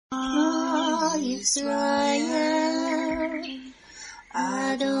Israel,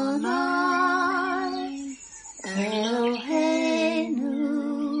 Adonai, Eloheinu,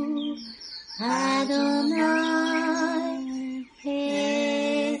 Adonai,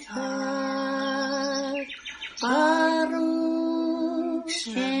 Echad, Baruch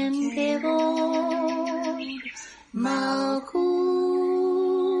Shem Kevod, Malkuto,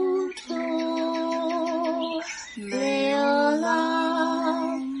 Leolam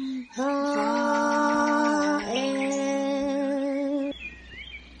Va'ed.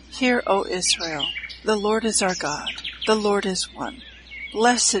 Hear, O Israel, the Lord is our God, the Lord is one.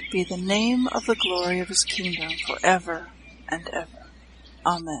 Blessed be the name of the glory of his kingdom forever and ever.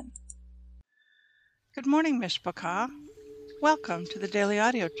 Amen. Good morning, Mishpachah. Welcome to the Daily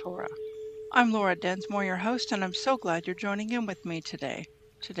Audio Torah. I'm Laura Densmore, your host, and I'm so glad you're joining in with me today.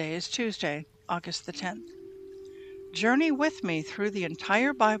 Today is Tuesday, August the 10th. Journey with me through the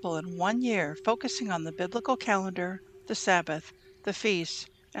entire Bible in 1 year, focusing on the biblical calendar, the Sabbath, the feasts,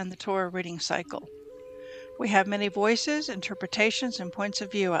 and the Torah reading cycle. We have many voices, interpretations, and points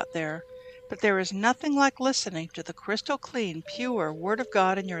of view out there, but there is nothing like listening to the crystal clean, pure Word of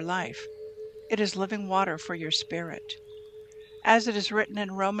God in your life. It is living water for your spirit. As it is written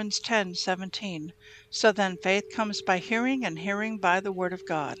in Romans 10:17, so then faith comes by hearing, and hearing by the Word of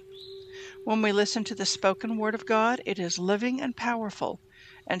God. When we listen to the spoken Word of God, it is living and powerful,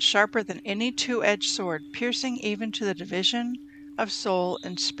 and sharper than any two-edged sword, piercing even to the division of soul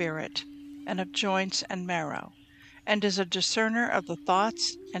and spirit, and of joints and marrow, and is a discerner of the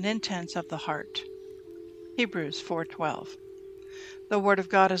thoughts and intents of the heart. Hebrews 4:12. The Word of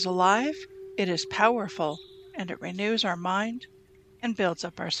God is alive, it is powerful, and it renews our mind and builds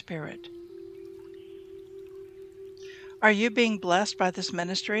up our spirit. Are you being blessed by this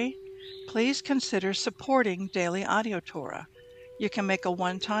ministry? Please consider supporting Daily Audio Torah. You can make a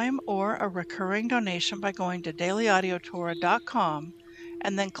one-time or a recurring donation by going to dailyaudiotorah.com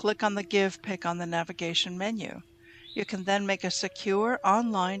and then click on the Give pick on the navigation menu. You can then make a secure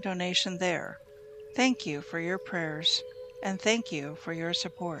online donation there. Thank you for your prayers, and thank you for your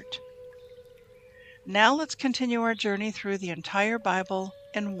support. Now let's continue our journey through the entire Bible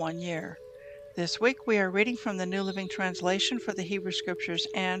in 1 year. This week we are reading from the New Living Translation for the Hebrew Scriptures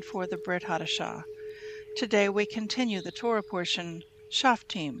and for the Brit Hadashah. Today we continue the Torah portion,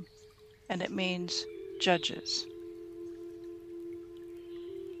 Shoftim, and it means judges.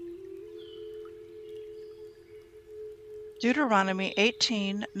 Deuteronomy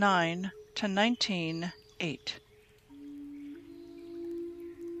 18:9 to 19:8.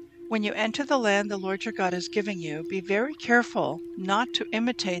 When you enter the land the Lord your God is giving you, be very careful not to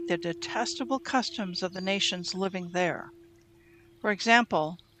imitate the detestable customs of the nations living there. For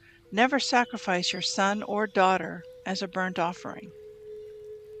example, never sacrifice your son or daughter as a burnt offering.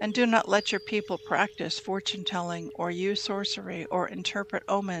 And do not let your people practice fortune-telling or use sorcery or interpret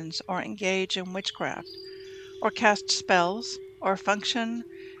omens or engage in witchcraft or cast spells or function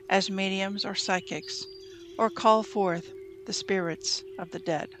as mediums or psychics or call forth the spirits of the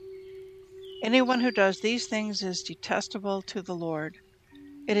dead. Anyone who does these things is detestable to the Lord.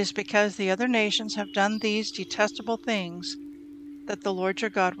 It is because the other nations have done these detestable things that the Lord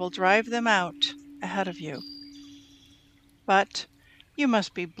your God will drive them out ahead of you. But you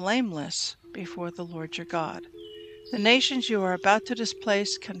must be blameless before the Lord your God. The nations you are about to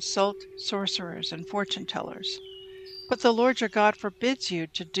displace consult sorcerers and fortune-tellers, but the Lord your God forbids you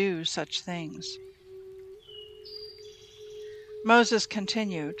to do such things. Moses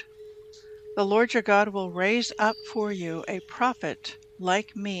continued, the Lord your God will raise up for you a prophet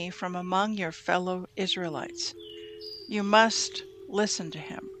like me from among your fellow Israelites. You must listen to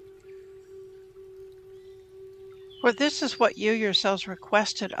him. For this is what you yourselves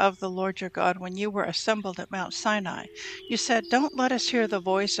requested of the Lord your God when you were assembled at Mount Sinai. You said, don't let us hear the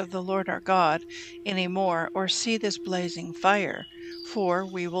voice of the Lord our God any more, or see this blazing fire, for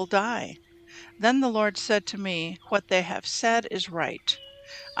we will die. Then the Lord said to me, what they have said is right.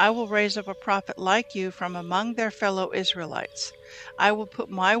 I will raise up a prophet like you from among their fellow Israelites. I will put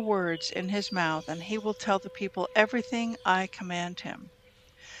my words in his mouth, and he will tell the people everything I command him.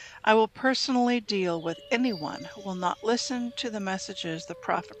 I will personally deal with anyone who will not listen to the messages the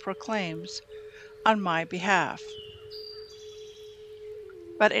prophet proclaims on my behalf.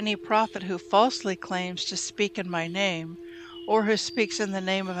 But any prophet who falsely claims to speak in my name, or who speaks in the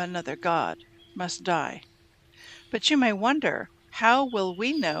name of another god, must die. But you may wonder, how will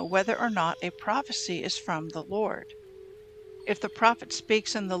we know whether or not a prophecy is from the Lord? If the prophet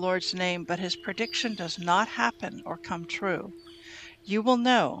speaks in the Lord's name, but his prediction does not happen or come true, you will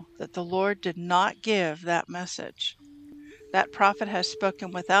know that the Lord did not give that message. That prophet has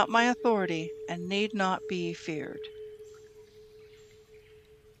spoken without my authority and need not be feared.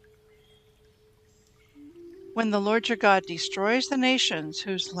 When the Lord your God destroys the nations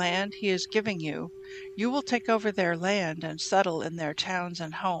whose land he is giving you, you will take over their land and settle in their towns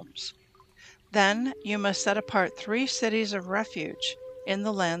and homes. Then you must set apart 3 cities of refuge in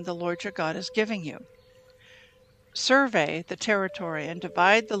the land the Lord your God is giving you. Survey the territory and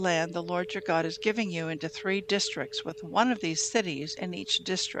divide the land the Lord your God is giving you into 3 districts, with one of these cities in each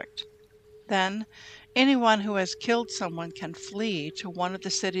district. Then anyone who has killed someone can flee to one of the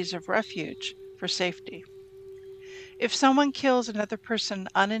cities of refuge for safety. If someone kills another person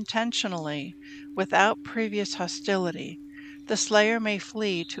unintentionally, without previous hostility, the slayer may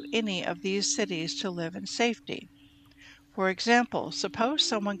flee to any of these cities to live in safety. For example, suppose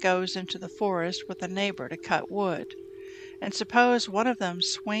someone goes into the forest with a neighbor to cut wood, and suppose one of them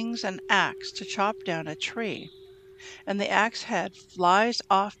swings an axe to chop down a tree, and the axe head flies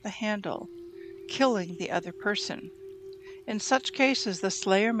off the handle, killing the other person. In such cases, the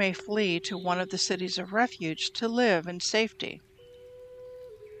slayer may flee to one of the cities of refuge to live in safety.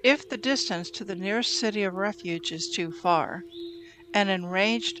 If the distance to the nearest city of refuge is too far, an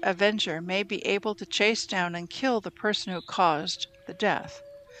enraged avenger may be able to chase down and kill the person who caused the death.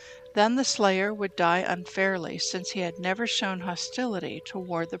 Then the slayer would die unfairly, since he had never shown hostility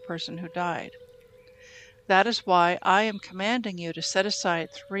toward the person who died. That is why I am commanding you to set aside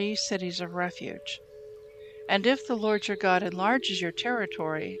 3 cities of refuge. And if the Lord your God enlarges your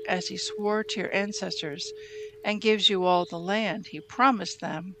territory, as he swore to your ancestors, and gives you all the land he promised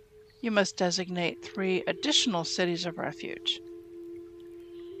them, you must designate 3 additional cities of refuge.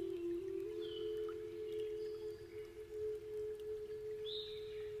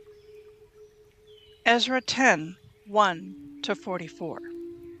 Ezra 10, 1-44.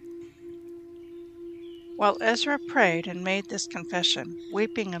 While Ezra prayed and made this confession,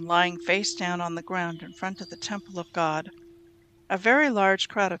 weeping and lying face down on the ground in front of the temple of God, a very large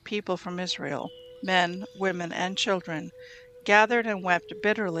crowd of people from Israel, men, women, and children, gathered and wept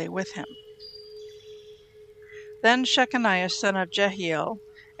bitterly with him. Then Shechaniah son of Jehiel,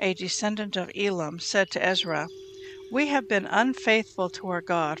 a descendant of Elam, said to Ezra, "We have been unfaithful to our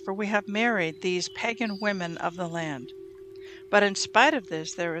God, for we have married these pagan women of the land. But in spite of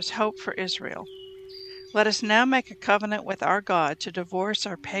this, there is hope for Israel. Let us now make a covenant with our God to divorce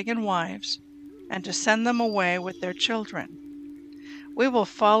our pagan wives and to send them away with their children. We will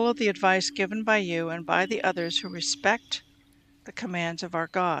follow the advice given by you and by the others who respect the commands of our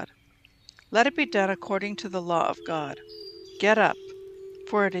God. Let it be done according to the law of God. Get up,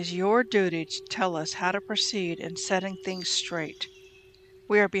 for it is your duty to tell us how to proceed in setting things straight.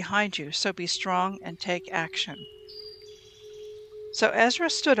 We are behind you, so be strong and take action." So Ezra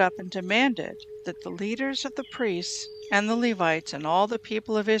stood up and demanded that the leaders of the priests and the Levites and all the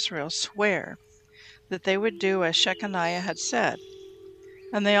people of Israel swear that they would do as Shechaniah had said,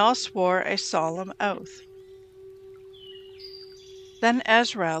 and they all swore a solemn oath. Then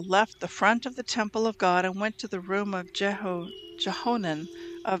Ezra left the front of the temple of God and went to the room of Jehonan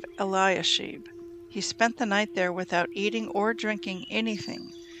of Eliashib. He spent the night there without eating or drinking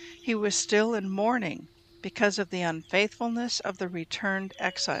anything. He was still in mourning because of the unfaithfulness of the returned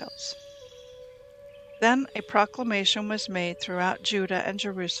exiles. Then a proclamation was made throughout Judah and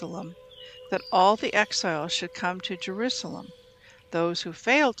Jerusalem that all the exiles should come to Jerusalem. Those who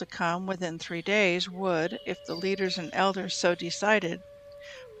failed to come within 3 days would, if the leaders and elders so decided,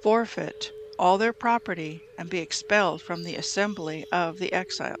 forfeit all their property and be expelled from the assembly of the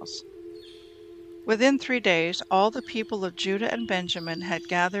exiles. Within 3 days, all the people of Judah and Benjamin had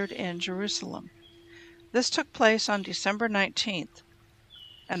gathered in Jerusalem. This took place on December 19th,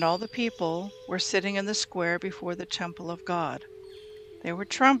 and all the people were sitting in the square before the temple of God. They were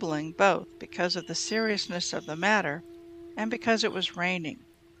trembling both because of the seriousness of the matter and because it was raining.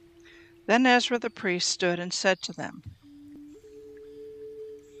 Then Ezra the priest stood and said to them,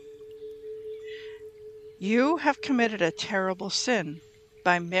 "You have committed a terrible sin.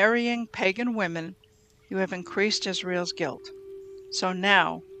 By marrying pagan women, you have increased Israel's guilt. So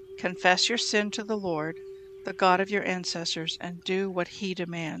now, confess your sin to the Lord, the God of your ancestors, and do what he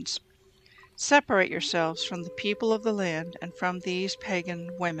demands. Separate yourselves from the people of the land and from these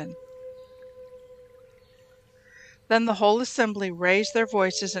pagan women." Then the whole assembly raised their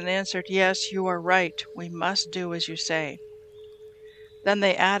voices and answered, "Yes, you are right. We must do as you say." Then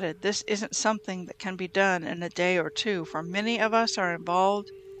they added, "This isn't something that can be done in a day or 2, for many of us are involved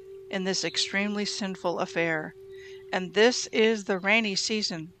in this extremely sinful affair, and this is the rainy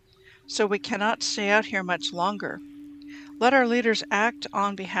season, so we cannot stay out here much longer. Let our leaders act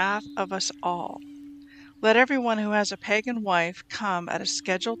on behalf of us all. Let everyone who has a pagan wife come at a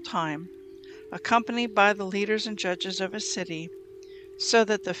scheduled time, accompanied by the leaders and judges of his city, so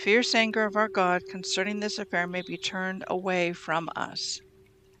that the fierce anger of our God concerning this affair may be turned away from us.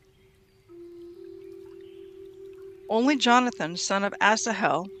 Only Jonathan, son of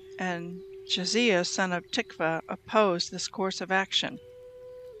Asahel, and Josiah, son of Tikvah, opposed this course of action,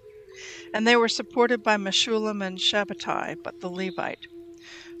 and they were supported by Meshullam and Shabbatai, but the Levite.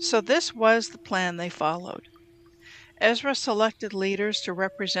 So this was the plan they followed. Ezra selected leaders to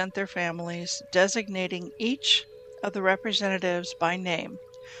represent their families, designating each of the representatives by name.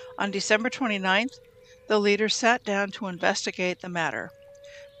 On December 29th, the leaders sat down to investigate the matter.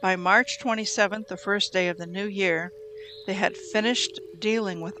 By March 27th, the first day of the new year, they had finished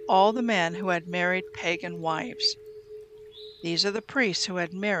dealing with all the men who had married pagan wives. These are the priests who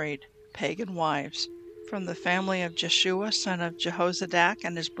had married pagan wives, from the family of Jeshua, son of Jehozadak,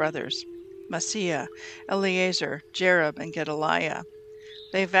 and his brothers, Maaseiah, Eleazar, Jerub, and Gedaliah.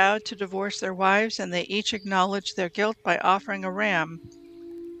 They vowed to divorce their wives, and they each acknowledged their guilt by offering a ram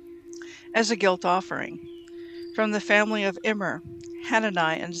as a guilt offering. From the family of Immer,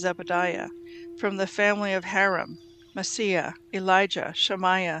 Hanani and Zebadiah. From the family of Haram, Maaseiah, Elijah,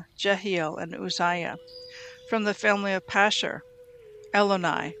 Shemaiah, Jehiel, and Uzziah. From the family of Pashur,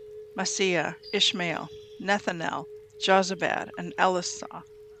 Eloni, Maaseiah, Ishmael, Nethanel, Jozabad, and Elisah.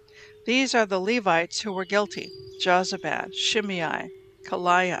 These are the Levites who were guilty: Jozabad, Shimei,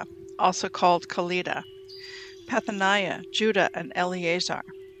 Kaliah, also called Kalida, Pethaniah, Judah, and Eleazar.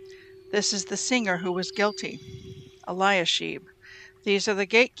 This is the singer who was guilty: Eliashib. These are the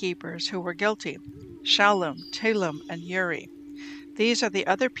gatekeepers who were guilty: Shallum, Telem, and Uri. These are the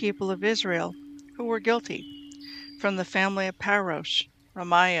other people of Israel who were guilty. From the family of Parosh,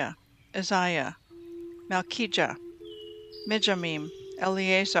 Ramiah, Isaiah, Malchijah, Mijamim,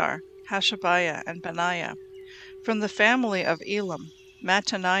 Eleazar, Hashabiah, and Benaiah. From the family of Elam,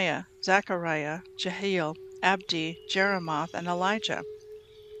 Mattaniah, Zechariah, Jehiel, Abdi, Jeremoth, and Elijah.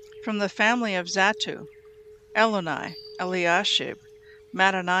 From the family of Zattu, Eloni, Eliashib,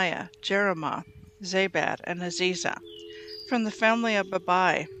 Mattaniah, Jeremoth, Zabad, and Aziza. From the family of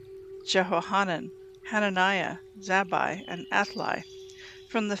Babai, Jehohanan, Hananiah, Zabai, and Athli.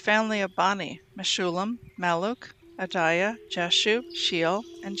 From the family of Bani, Meshullam, Maluk, Adiah, Jashub, Sheol,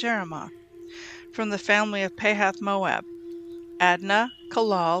 and Jeremoth. From the family of Pahath Moab, Adnah,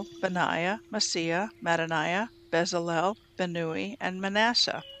 Kalal, Benaiah, Maaseiah, Mattaniah, Bezalel, Benui, and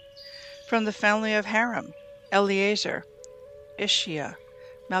Manasseh. From the family of Haram, Eleazar, Ishiah,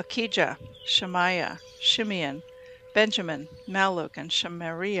 Malchijah, Shemaiah, Shimeon, Benjamin, Maluk, and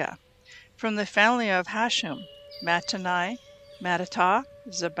Shemariah. From the family of Hashum, Mattani, Mattatah,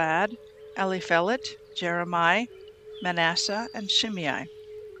 Zabad, Eliphelet, Jeremiah, Manasseh, and Shimei.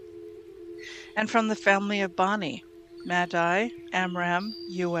 And from the family of Bani, Madai, Amram,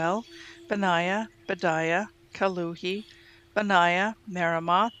 Uel, Benaiah, Bediah, Kaluhi, Benaiah,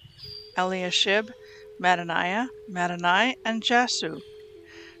 Meremoth, Eliashib, Mattaniah, Mattani, and Jasu.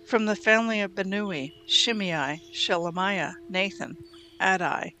 From the family of Benui, Shimei, Shelemiah, Nathan,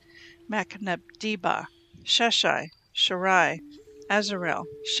 Adai, Machnebdeba, Sheshai, Sharai, Azarel,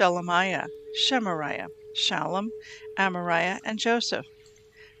 Shelemiah, Shemariah, Shallum, Amariah, and Joseph.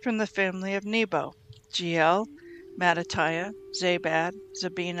 From the family of Nebo, Jeiel, Mattatiah, Zabad,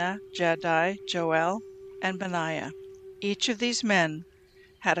 Zabina, Jaddai, Joel, and Benaiah. Each of these men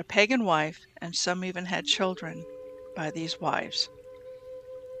had a pagan wife, and some even had children by these wives.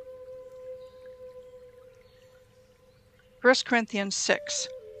 1 Corinthians 6,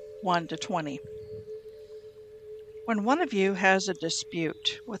 1-20. When one of you has a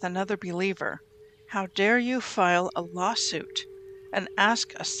dispute with another believer, how dare you file a lawsuit and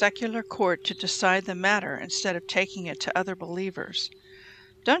ask a secular court to decide the matter instead of taking it to other believers?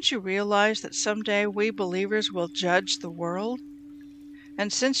 Don't you realize that someday we believers will judge the world?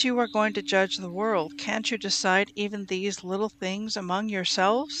 And since you are going to judge the world, can't you decide even these little things among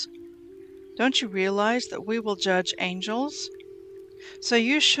yourselves? Don't you realize that we will judge angels? So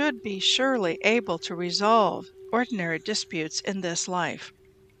you should be surely able to resolve ordinary disputes in this life.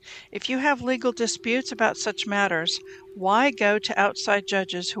 If you have legal disputes about such matters, why go to outside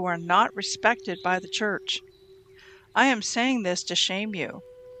judges who are not respected by the church? I am saying this to shame you.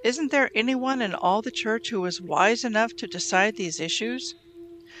 Isn't there anyone in all the church who is wise enough to decide these issues?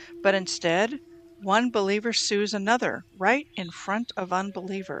 But instead, one believer sues another right in front of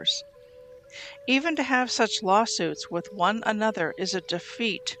unbelievers. Even to have such lawsuits with one another is a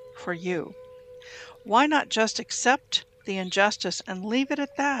defeat for you. Why not just accept the injustice and leave it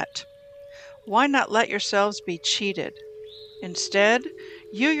at that? Why not let yourselves be cheated? Instead,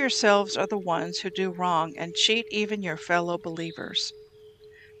 You yourselves are the ones who do wrong and cheat even your fellow believers.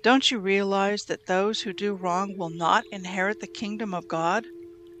 Don't you realize that those who do wrong will not inherit the kingdom of God?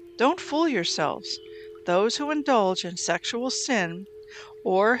 Don't fool yourselves. Those who indulge in sexual sin,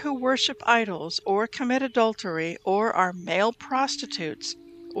 or who worship idols, or commit adultery, or are male prostitutes,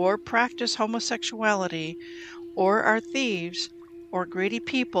 or practice homosexuality, or are thieves, or greedy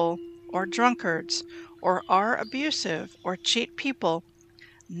people, or drunkards, or are abusive, or cheat people,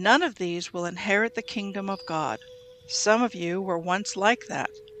 none of these will inherit the kingdom of God. Some of you were once like that,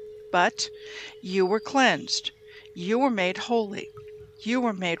 but you were cleansed. You were made holy. You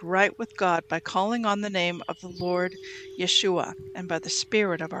were made right with God by calling on the name of the Lord Yeshua and by the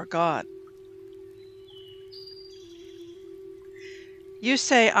Spirit of our God. You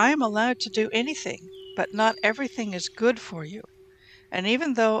say, I am allowed to do anything, but not everything is good for you. And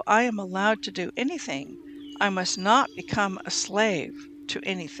even though I am allowed to do anything, I must not become a slave to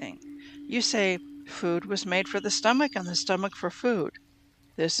anything. You say, food was made for the stomach and the stomach for food.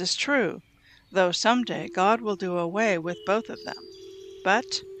 This is true, though someday God will do away with both of them.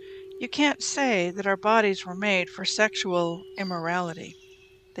 But you can't say that our bodies were made for sexual immorality.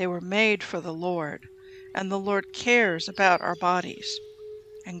 They were made for the Lord, and the Lord cares about our bodies.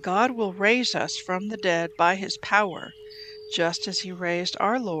 And God will raise us from the dead by His power, just as He raised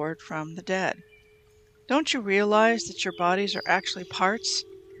our Lord from the dead. Don't you realize that your bodies are actually parts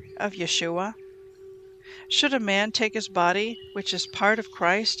of Yeshua? Should a man take his body, which is part of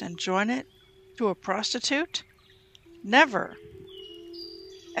Christ, and join it to a prostitute? Never.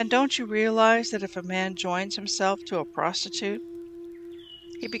 And don't you realize that if a man joins himself to a prostitute,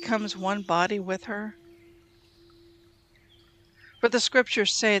 he becomes one body with her? For the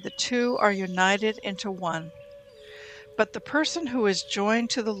scriptures say the two are united into one. But the person who is joined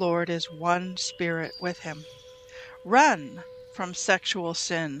to the Lord is one spirit with Him. Run from sexual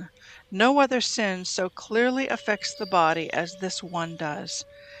sin. No other sin so clearly affects the body as this one does.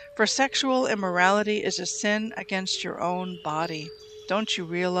 For sexual immorality is a sin against your own body. Don't you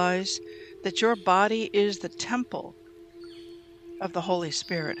realize that your body is the temple of the Holy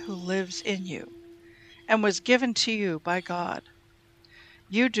Spirit who lives in you and was given to you by God?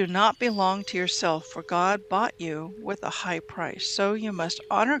 You do not belong to yourself, for God bought you with a high price. So you must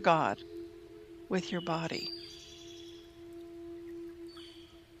honor God with your body.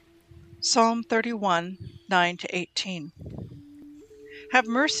 Psalm 31, 9-18. Have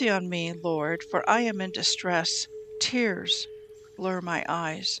mercy on me, Lord, for I am in distress. Tears blur my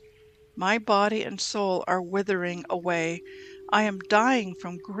eyes. My body and soul are withering away. I am dying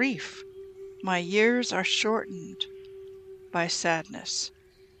from grief. My years are shortened by sadness.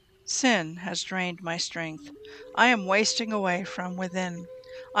 Sin has drained my strength. I am wasting away from within.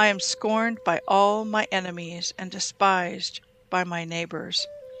 I am scorned by all my enemies and despised by my neighbors.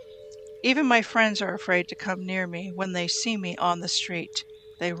 Even my friends are afraid to come near me. When they see me on the street,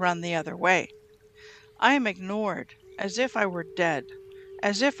 they run the other way. I am ignored, as if I were dead,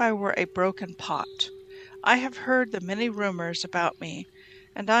 as if I were a broken pot. I have heard the many rumors about me,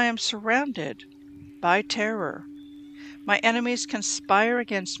 and I am surrounded by terror. My enemies conspire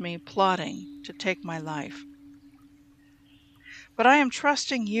against me, plotting to take my life. But I am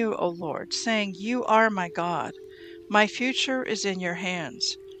trusting you, O Lord, saying, You are my God. My future is in your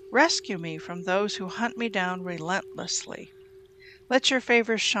hands. Rescue me from those who hunt me down relentlessly. Let your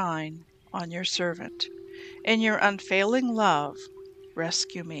favor shine on your servant. In your unfailing love,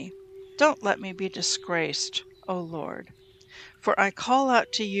 rescue me. Don't let me be disgraced, O Lord, for I call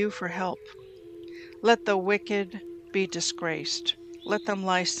out to you for help. Let the wicked be disgraced. Let them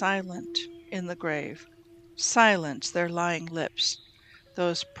lie silent in the grave. Silence their lying lips,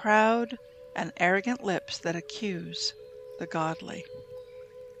 those proud and arrogant lips that accuse the godly.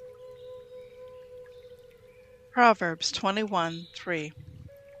 Proverbs 21:3.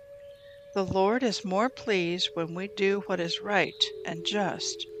 The Lord is more pleased when we do what is right and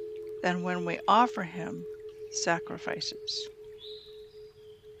just than when we offer Him sacrifices.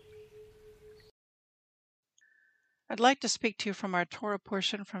 I'd like to speak to you from our Torah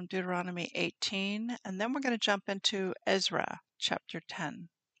portion from Deuteronomy 18, and then we're going to jump into Ezra chapter 10.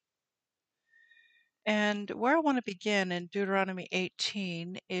 And where I want to begin in Deuteronomy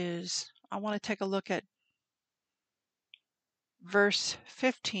 18 is I want to take a look at verse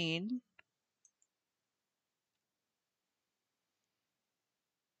 15,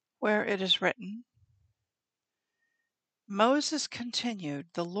 where it is written, Moses continued,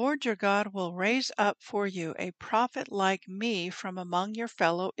 The Lord your God will raise up for you a prophet like me from among your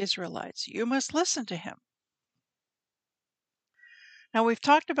fellow Israelites. You must listen to him. Now we've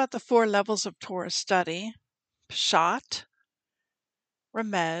talked about the 4 levels of Torah study: Pshat,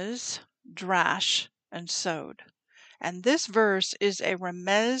 remez, drash, and sod. And this verse is a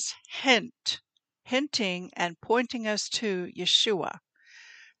remez hint, hinting and pointing us to Yeshua,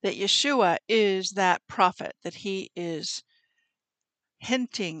 that Yeshua is that prophet that he is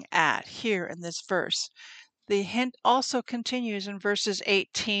hinting at here in this verse. The hint also continues in verses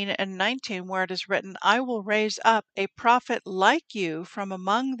 18 and 19, where it is written, I will raise up a prophet like you from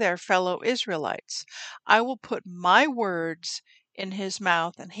among their fellow Israelites. I will put my words in his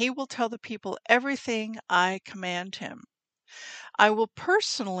mouth, and he will tell the people everything I command him. I will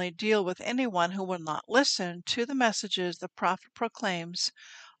personally deal with anyone who will not listen to the messages the prophet proclaims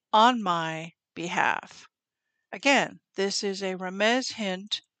on my behalf. Again, this is a remez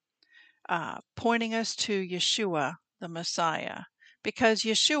hint pointing us to Yeshua, the Messiah, because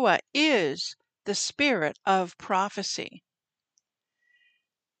Yeshua is the spirit of prophecy.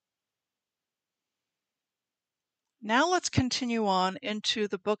 Now let's continue on into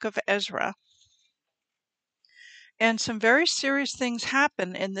the book of Ezra. And some very serious things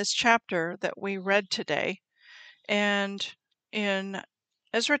happen in this chapter that we read today. And in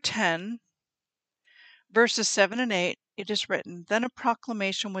Ezra 10, verses 7 and 8, it is written, Then a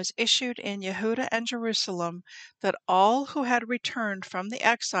proclamation was issued in Yehuda and Jerusalem that all who had returned from the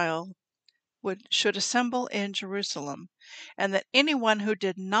exile should assemble in Jerusalem, and that anyone who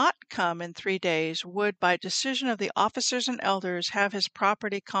did not come in 3 days would, by decision of the officers and elders, have his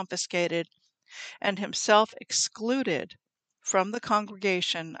property confiscated and himself excluded from the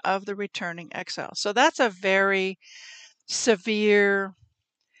congregation of the returning exiles. So that's a very severe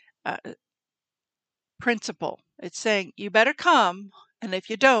principle. It's saying you better come, and if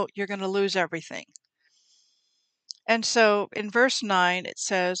you don't, you're going to lose everything. And so in verse 9 it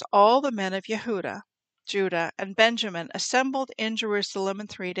says, All the men of Yehuda, Judah, and Benjamin assembled in Jerusalem in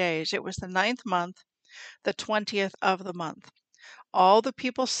 3 days. It was the 9th month, the 20th of the month. All the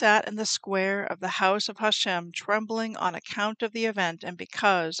people sat in the square of the house of Hashem, trembling on account of the event and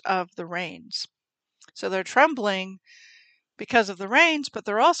because of the rains. So they're trembling because of the rains, but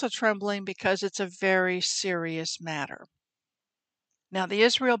they're also trembling because it's a very serious matter. Now, the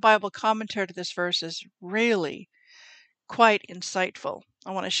Israel Bible commentary to this verse is really quite insightful.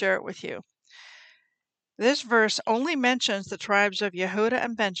 I want to share it with you. This verse only mentions the tribes of Yehuda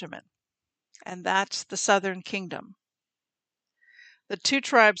and Benjamin, and that's the southern kingdom. The 2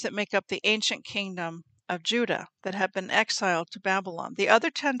 tribes that make up the ancient kingdom of Judah that have been exiled to Babylon. The other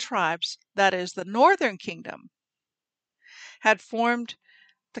 10 tribes, that is the northern kingdom, had formed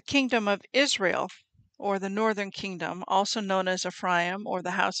the kingdom of Israel, or the northern kingdom, also known as Ephraim, or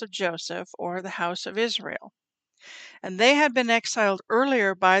the house of Joseph, or the house of Israel. And they had been exiled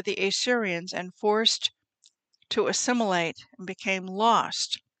earlier by the Assyrians and forced to assimilate and became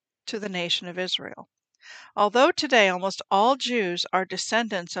lost to the nation of Israel. Although today almost all Jews are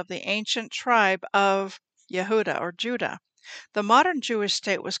descendants of the ancient tribe of Yehuda or Judah, the modern Jewish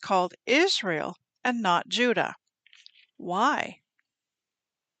state was called Israel and not Judah. Why?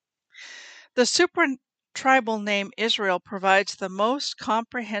 The super-tribal name Israel provides the most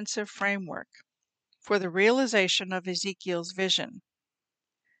comprehensive framework for the realization of Ezekiel's vision.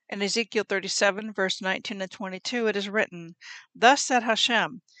 In Ezekiel 37, verse 19 and 22, it is written, Thus said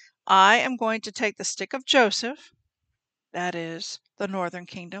Hashem, I am going to take the stick of Joseph, that is, the northern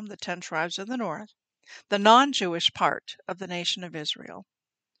kingdom, the 10 tribes of the north, the non-Jewish part of the nation of Israel,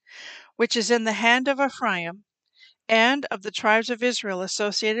 which is in the hand of Ephraim, and of the tribes of Israel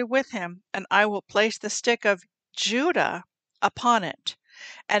associated with him, and I will place the stick of Judah upon it,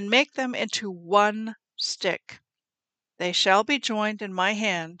 and make them into one stick. They shall be joined in my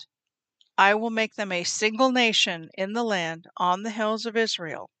hand. I will make them a single nation in the land on the hills of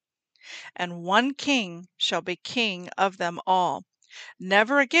Israel, and one king shall be king of them all.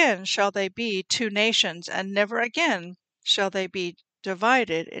 Never again shall they be 2 nations, and never again shall they be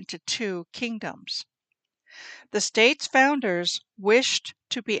divided into 2 kingdoms. The state's founders wished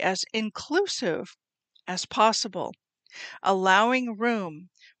to be as inclusive as possible, allowing room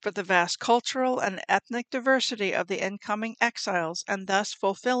for the vast cultural and ethnic diversity of the incoming exiles, and thus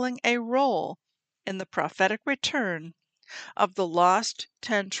fulfilling a role in the prophetic return of the lost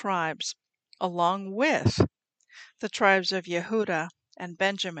 10 tribes, along with the tribes of Yehuda and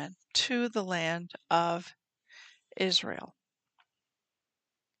Benjamin, to the land of Israel.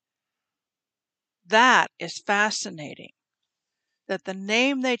 That is fascinating, that the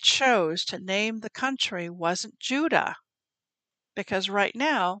name they chose to name the country wasn't Judah, because right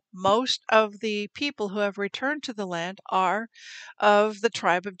now most of the people who have returned to the land are of the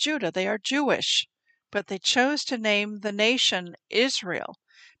tribe of Judah. They are Jewish, but they chose to name the nation Israel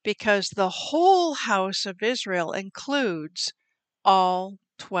because the whole house of Israel includes all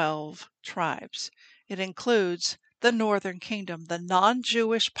 12 tribes. It includes the northern kingdom, the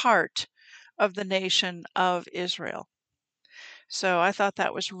non-Jewish part of the nation of Israel. So I thought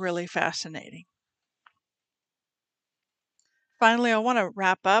that was really fascinating. Finally, I want to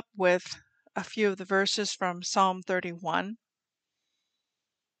wrap up with a few of the verses from Psalm 31.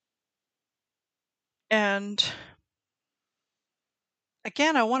 And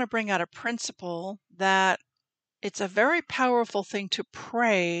again, I want to bring out a principle that it's a very powerful thing to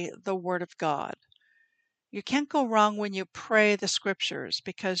pray the Word of God. You can't go wrong when you pray the scriptures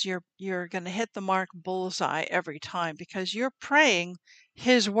because you're going to hit the mark bullseye every time because you're praying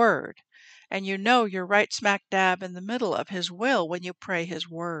His Word. And you know you're right smack dab in the middle of His will when you pray His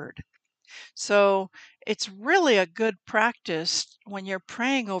Word. So it's really a good practice when you're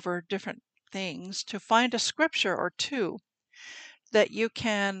praying over different things to find a scripture or two that you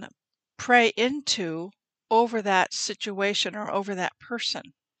can pray into over that situation or over that person.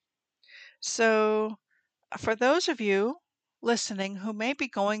 So for those of you listening who may be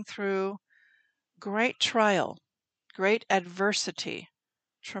going through great trial, great adversity,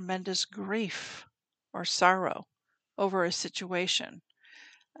 tremendous grief or sorrow over a situation,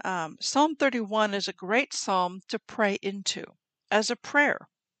 Psalm 31 is a great psalm to pray into as a prayer.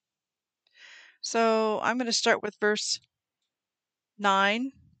 So I'm going to start with verse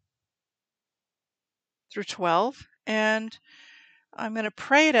 9 through 12, and I'm going to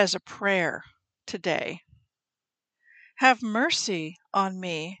pray it as a prayer today. Have mercy on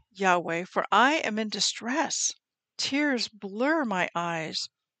me, Yahweh, for I am in distress. Tears blur my eyes.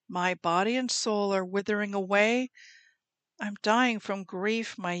 My body and soul are withering away. I'm dying from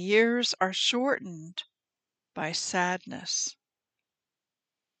grief. My years are shortened by sadness.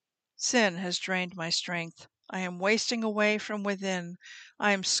 Sin has drained my strength. I am wasting away from within.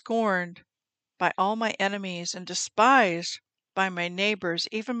 I am scorned by all my enemies and despised by my neighbors.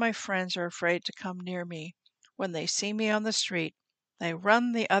 Even my friends are afraid to come near me. When they see me on the street, they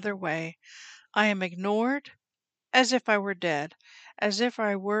run the other way. I am ignored as if I were dead, as if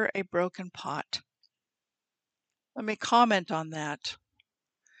I were a broken pot. Let me comment on that.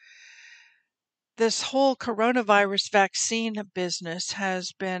 This whole coronavirus vaccine business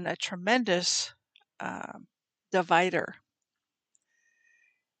has been a tremendous divider.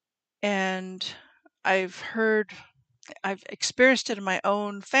 And I've experienced it in my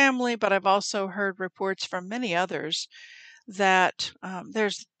own family, but I've also heard reports from many others that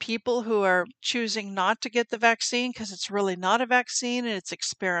there's people who are choosing not to get the vaccine because it's really not a vaccine and it's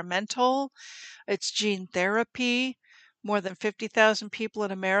experimental. It's gene therapy. More than 50,000 people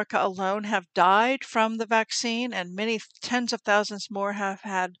in America alone have died from the vaccine, and many tens of thousands more have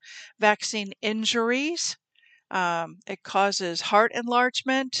had vaccine injuries. It causes heart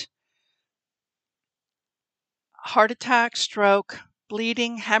enlargement, heart attack, stroke,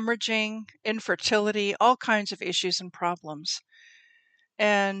 bleeding, hemorrhaging, infertility, all kinds of issues and problems.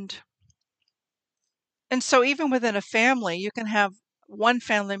 And so even within a family, you can have one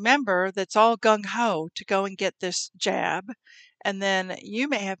family member that's all gung-ho to go and get this jab, and then you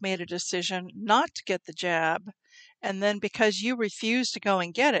may have made a decision not to get the jab, and then because you refuse to go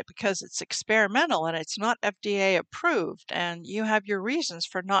and get it because it's experimental and it's not FDA approved, and you have your reasons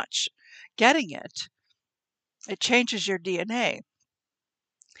for not getting it, it changes your DNA.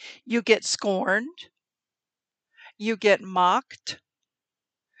 You get scorned, you get mocked,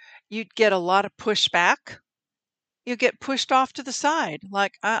 you get a lot of pushback. You get pushed off to the side,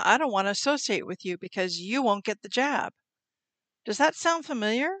 like, I don't want to associate with you because you won't get the jab. Does that sound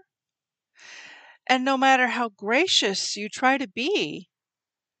familiar? And no matter how gracious you try to be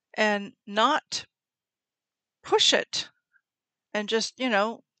and not push it and just,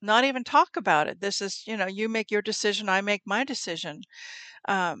 not even talk about it. This is, you make your decision, I make my decision.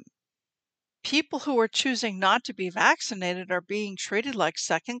 People who are choosing not to be vaccinated are being treated like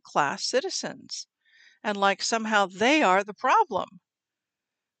second-class citizens and like somehow they are the problem.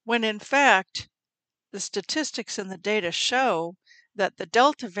 When in fact, the statistics and the data show that the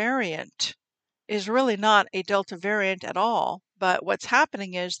Delta variant is really not a Delta variant at all. But what's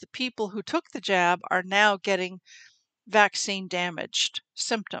happening is the people who took the jab are now getting vaccine damaged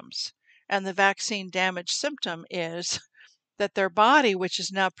symptoms. And the vaccine damaged symptom is that their body, which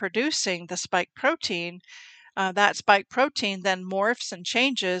is now producing the spike protein, that spike protein then morphs and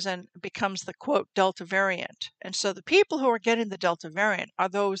changes and becomes the quote Delta variant. And so the people who are getting the Delta variant are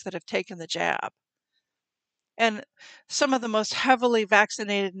those that have taken the jab. And some of the most heavily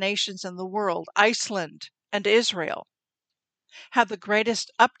vaccinated nations in the world, Iceland and Israel, have the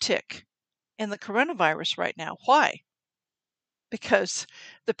greatest uptick in the coronavirus right now. Why? Because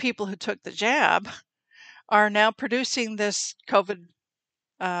the people who took the jab are now producing this COVID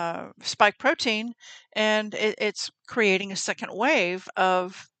spike protein, and it's creating a second wave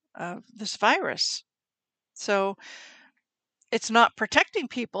of this virus. So it's not protecting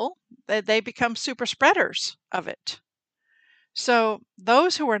people. They become super spreaders of it. So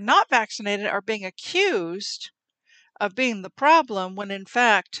those who are not vaccinated are being accused of being the problem, when in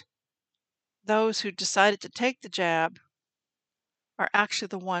fact those who decided to take the jab are actually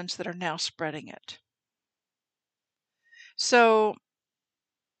the ones that are now spreading it. So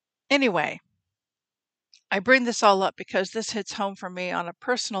anyway, I bring this all up because this hits home for me on a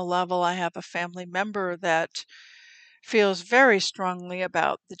personal level. I have a family member that feels very strongly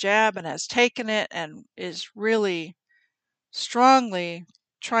about the jab and has taken it and is really strongly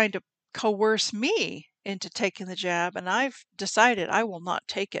trying to coerce me into taking the jab, and I've decided I will not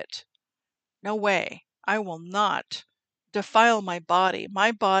take it. No way. I will not defile my body.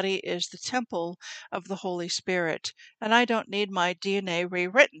 My body is the temple of the Holy Spirit, and I don't need my DNA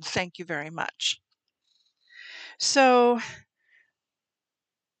rewritten. Thank you very much. So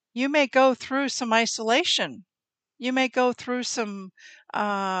you may go through some isolation. You may go through some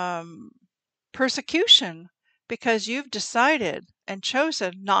persecution because you've decided and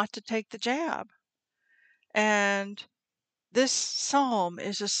chosen not to take the jab. And this psalm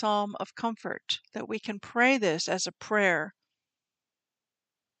is a psalm of comfort, that we can pray this as a prayer.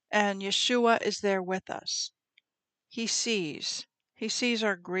 And Yeshua is there with us. He sees. He sees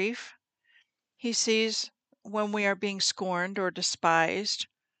our grief. He sees when we are being scorned or despised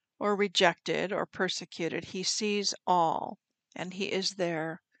or rejected or persecuted. He sees all, and He is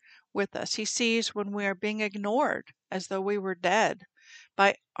there with us. He sees when we are being ignored as though we were dead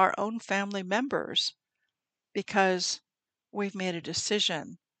by our own family members because we've made a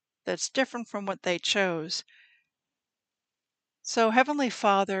decision that's different from what they chose. So, Heavenly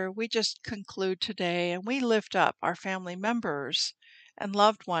Father, we just conclude today and we lift up our family members and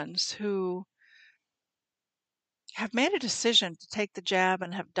loved ones who have made a decision to take the jab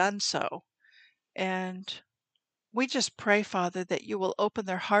and have done so. And we just pray, Father, that you will open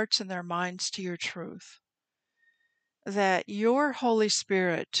their hearts and their minds to your truth, that your Holy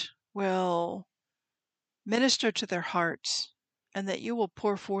Spirit will minister to their hearts, and that you will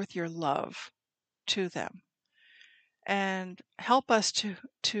pour forth your love to them. And help us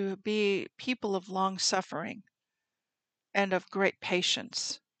to be people of long suffering and of great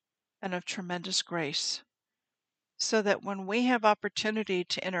patience and of tremendous grace, so that when we have opportunity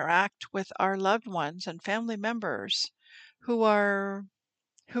to interact with our loved ones and family members who've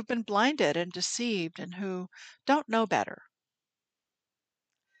been blinded and deceived and who don't know better,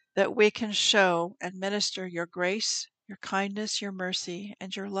 that we can show and minister your grace, your kindness, your mercy,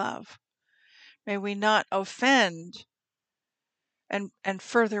 and your love. May we not offend and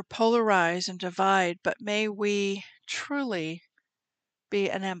further polarize and divide, but may we truly be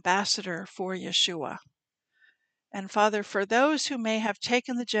an ambassador for Yeshua. And Father, for those who may have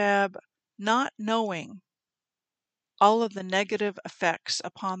taken the jab not knowing all of the negative effects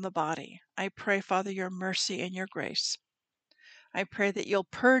upon the body, I pray, Father, your mercy and your grace. I pray that you'll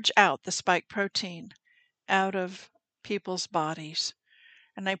purge out the spike protein out of people's bodies.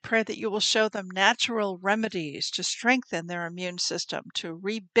 And I pray that you will show them natural remedies to strengthen their immune system, to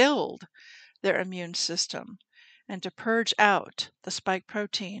rebuild their immune system, and to purge out the spike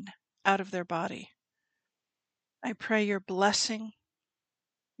protein out of their body. I pray your blessing,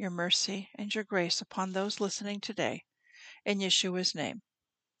 your mercy, and your grace upon those listening today. In Yeshua's name.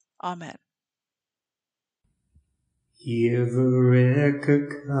 Amen. Yevrekka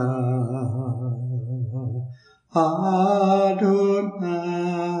Adonai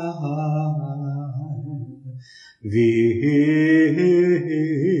Vish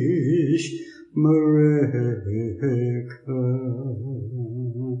Mereka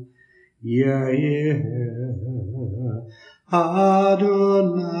Yair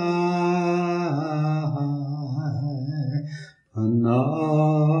Adonai Panavilaka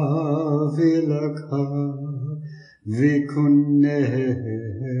Vikuneka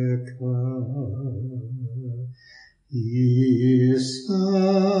Isa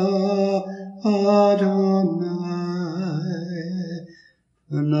Adonai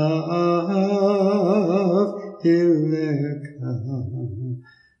Panav Ileka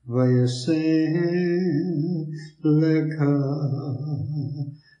Vayasen Leka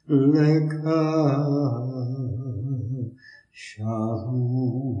Leka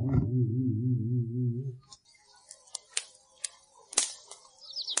Shalom.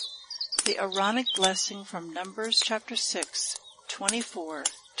 The Aaronic blessing from Numbers chapter 6, 24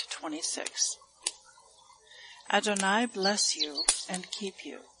 to 26. Adonai bless you and keep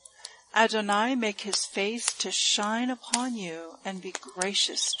you. Adonai make his face to shine upon you and be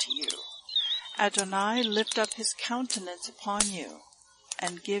gracious to you. Adonai lift up his countenance upon you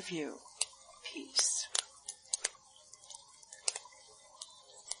and give you peace.